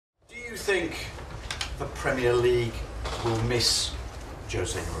you think the Premier League will miss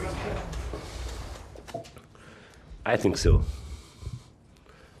Jose Mourinho? I think so.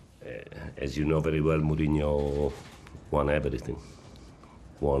 As you know very well, Mourinho won everything,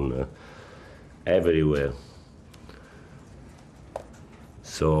 won everywhere.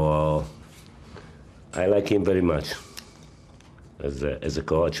 So I like him very much as a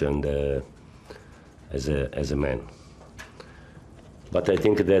coach and as a man. But I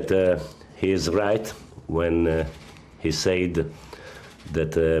think that he is right when he said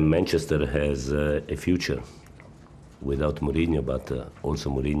that Manchester has a future without Mourinho, but also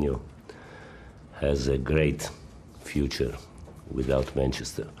Mourinho has a great future without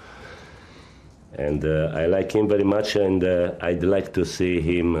Manchester. And I like him very much, and I'd like to see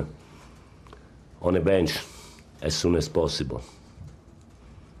him on a bench as soon as possible.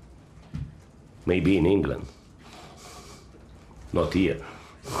 Maybe in England, not here.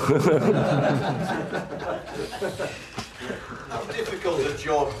 How difficult a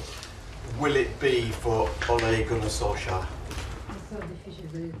job will it be for Ole Gunnar Solskjaer?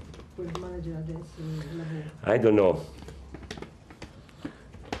 I don't know.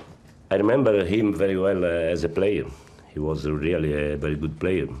 I remember him very well as a player. He was really a very good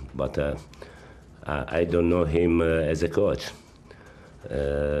player, but I don't know him as a coach.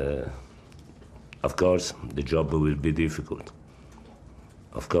 Of course, the job will be difficult,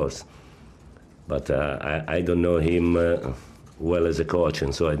 of course. But I don't know him well as a coach,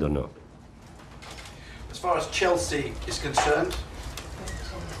 and so I don't know. As far as Chelsea is concerned,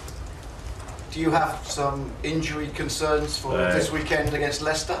 do you have some injury concerns for this weekend against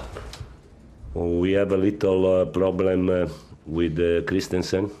Leicester? We have a little problem with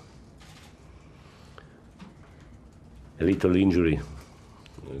Christensen. A little injury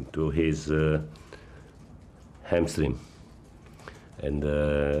to his hamstring. And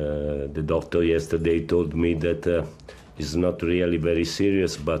the doctor yesterday told me that it's not really very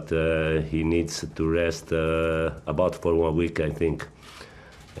serious, but he needs to rest about for 1 week, I think.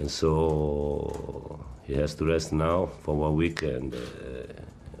 And so he has to rest now for 1 week, and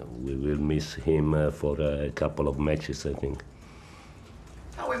we will miss him for a couple of matches, I think.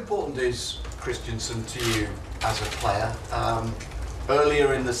 How important is Christensen to you as a player?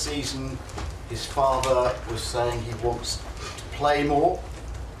 Earlier in the season, his father was saying he wants to play more.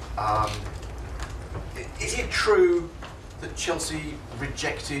 Is it true that Chelsea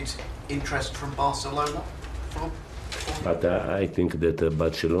rejected interest from Barcelona? But I think that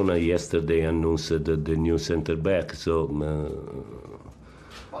Barcelona yesterday announced the new centre back. So,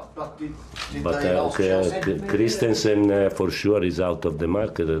 Christensen for sure is out of the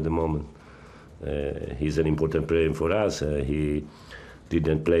market at the moment. He's an important player for us. He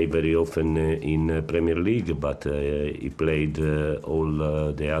didn't play very often in Premier League, but he played all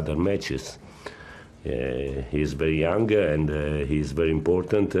the other matches. He is very young and he is very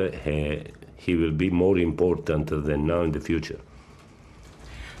important. He will be more important than now in the future.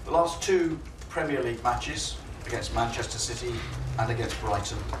 The last 2 Premier League matches against Manchester City and against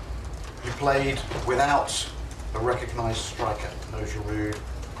Brighton, you played without a recognised striker. No Giroud,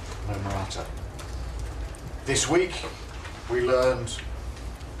 no Morata. This week we learned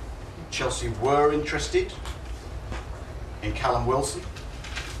Chelsea were interested in Callum Wilson.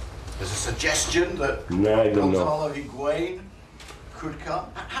 There's a suggestion that Gonzalo Higuain could come.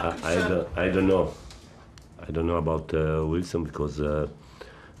 I don't know. I don't know about Wilson because,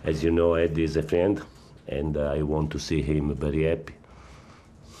 as you know, Eddie is a friend, and I want to see him very happy.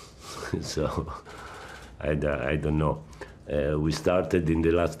 So I don't know. We started in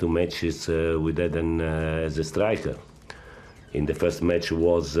the last 2 matches with Eden as a striker. In the first match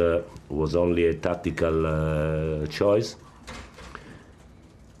was only a tactical choice.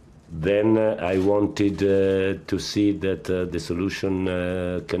 Then I wanted to see that the solution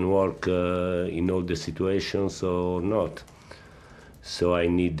can work in all the situations or not. So I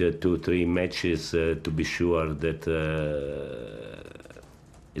need 2-3 matches to be sure that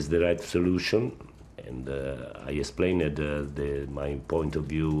is the right solution. And I explained my point of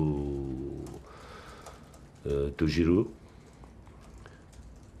view to Giroud.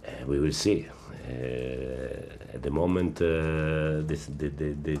 We will see. At the moment,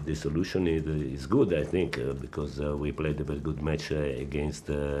 the solution is good, I think, because we played a very good match against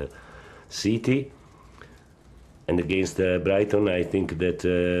City. And against Brighton, I think that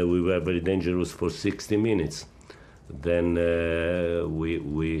we were very dangerous for 60 minutes. Then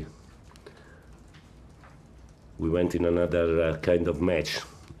we went in another kind of match,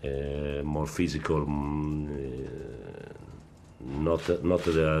 more physical, not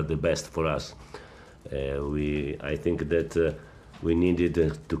the best for us. I think that we needed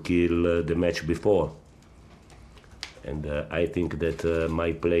to kill the match before. And I think that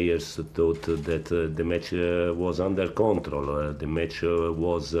my players thought that the match was under control, the match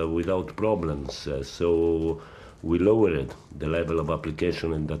was without problems, so we lowered the level of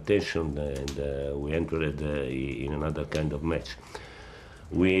application and attention, and we entered in another kind of match.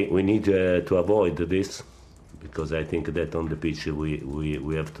 We need to avoid this, because I think that on the pitch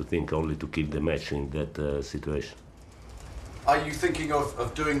we have to think only to kill the match in that situation. Are you thinking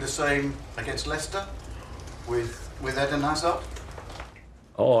of doing the same against Leicester with Eden Hazard?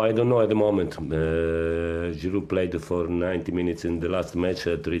 Oh, I don't know at the moment. Giroud played for 90 minutes in the last match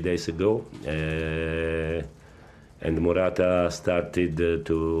 3 days ago, and Morata started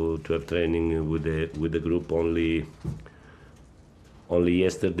to have training with the group only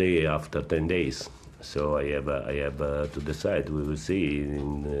yesterday after 10 days. So I have to decide. We will see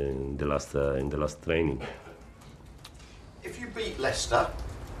in the last training. If you beat Leicester,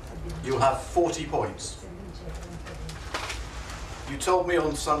 you'll have 40 points. You told me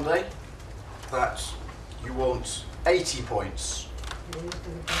on Sunday that you want 80 points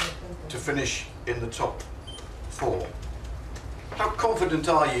to finish in the top 4. How confident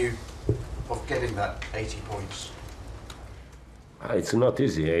are you of getting that 80 points? It's not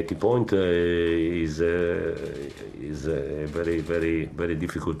easy. 80 points is a very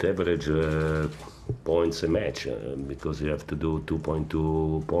difficult average points a match, because you have to do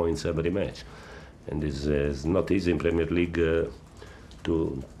 2.2 points every match, and it's not easy in Premier League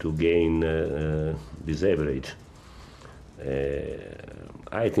to gain this average.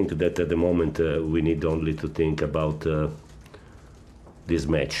 I think that at the moment we need only to think about this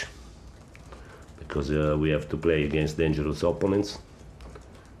match, because we have to play against dangerous opponents.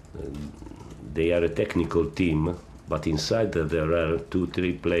 They are a technical team, but inside there are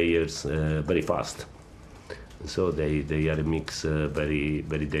 2-3 players very fast. So they are a mix very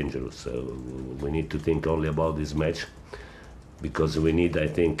dangerous. So we need to think only about this match, because we need, I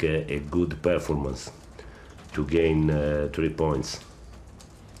think, a good performance to gain 3 points.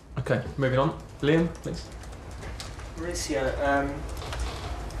 Okay, moving on. Liam, please. Maurizio,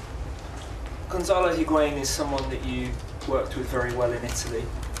 Gonzalo Higuain is someone that you worked with very well in Italy.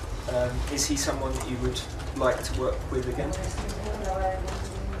 Is he someone that you would like to work with again?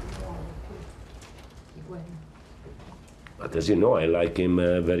 But as you know, I like him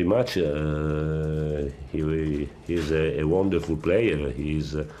very much. He's a wonderful player.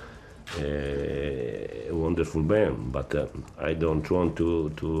 He's a wonderful man. But I don't want to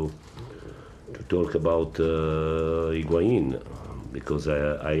talk about Higuain, because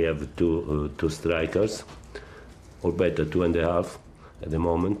I have two strikers, or better 2.5 at the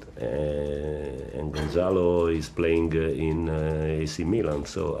moment, and Gonzalo is playing in AC Milan,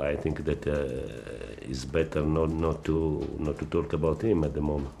 so I think that it's better not to talk about him at the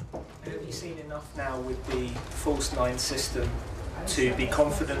moment. Have you seen enough now with the false 9 system to be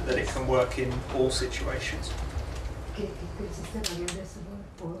confident that it can work in all situations?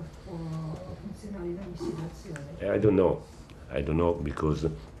 I don't know, because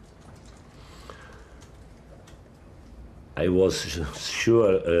I was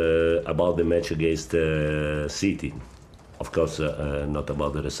sure about the match against City. Of course, not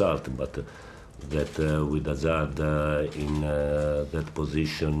about the result, but that with Hazard in that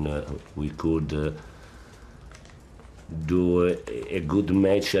position, we could do a good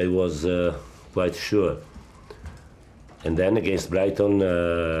match. I was quite sure. And then against Brighton,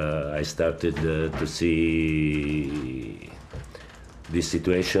 I started to see this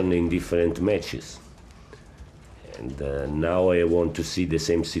situation in different matches. And now I want to see the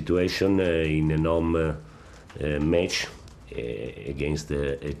same situation in a home match against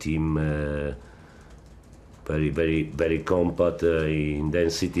a team very compact, in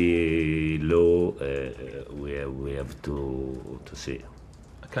density low. We have to see.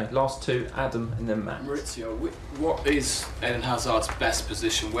 Okay, last two, Adam and then Matt. Maurizio, what is Eden Hazard's best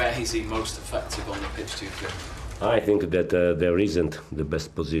position? Where is he most effective on the pitch, do you think? I think that there isn't the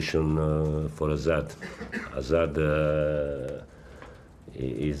best position for Hazard. Hazard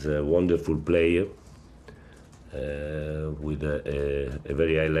is a wonderful player with a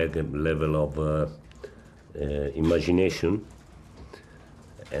very high level of imagination,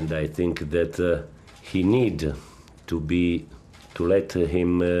 and I think that he needs to let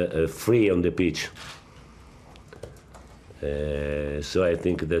him free on the pitch. So I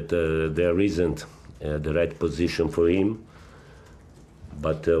think that there isn't the right position for him,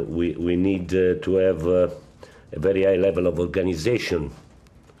 but we need to have a very high level of organization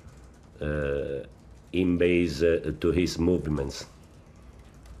in base to his movements.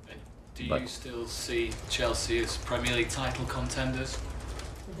 Do But- you still see Chelsea as Premier League title contenders?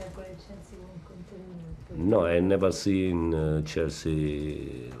 No, I never seen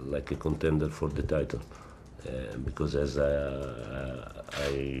Chelsea like a contender for the title, because as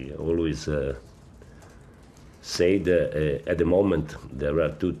I always said, at the moment there are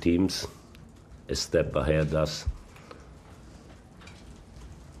two teams a step ahead us.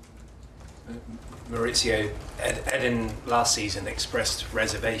 Maurizio, Eden last season expressed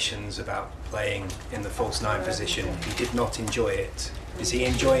reservations about playing in the false nine position. He did not enjoy it. Is he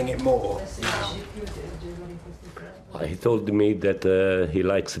enjoying it more now? He told me that he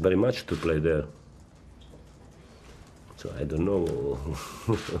likes very much to play there. So I don't know.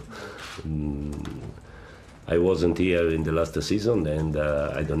 I wasn't here in the last season, and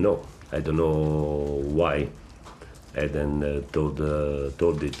I don't know. I don't know why Eden told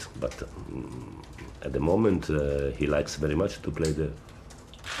it, but at the moment he likes very much to play there.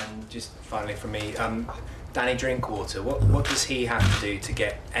 And just finally from me, Danny Drinkwater, what does he have to do to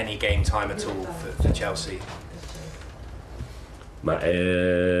get any game time at all for Chelsea?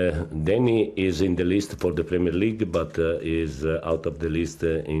 Danny is in the list for the Premier League, but is out of the list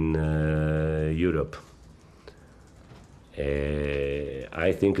in Europe.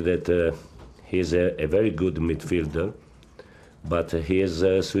 I think that he's a very good midfielder, but he is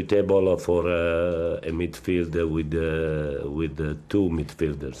suitable for a midfield with two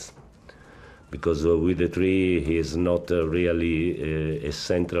midfielders. Because with the three, he is not really a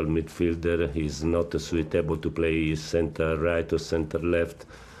central midfielder. He is not suitable to play center right or center left.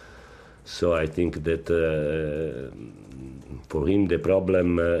 So I think that for him the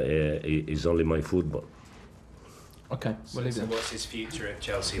problem is only my football. Okay, we'll leave So it. what's his future at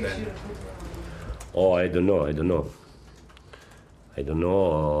Chelsea then? Oh, I don't know.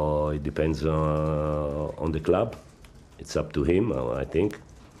 It depends on the club. It's up to him, I think.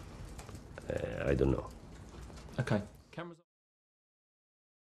 I don't know. Okay.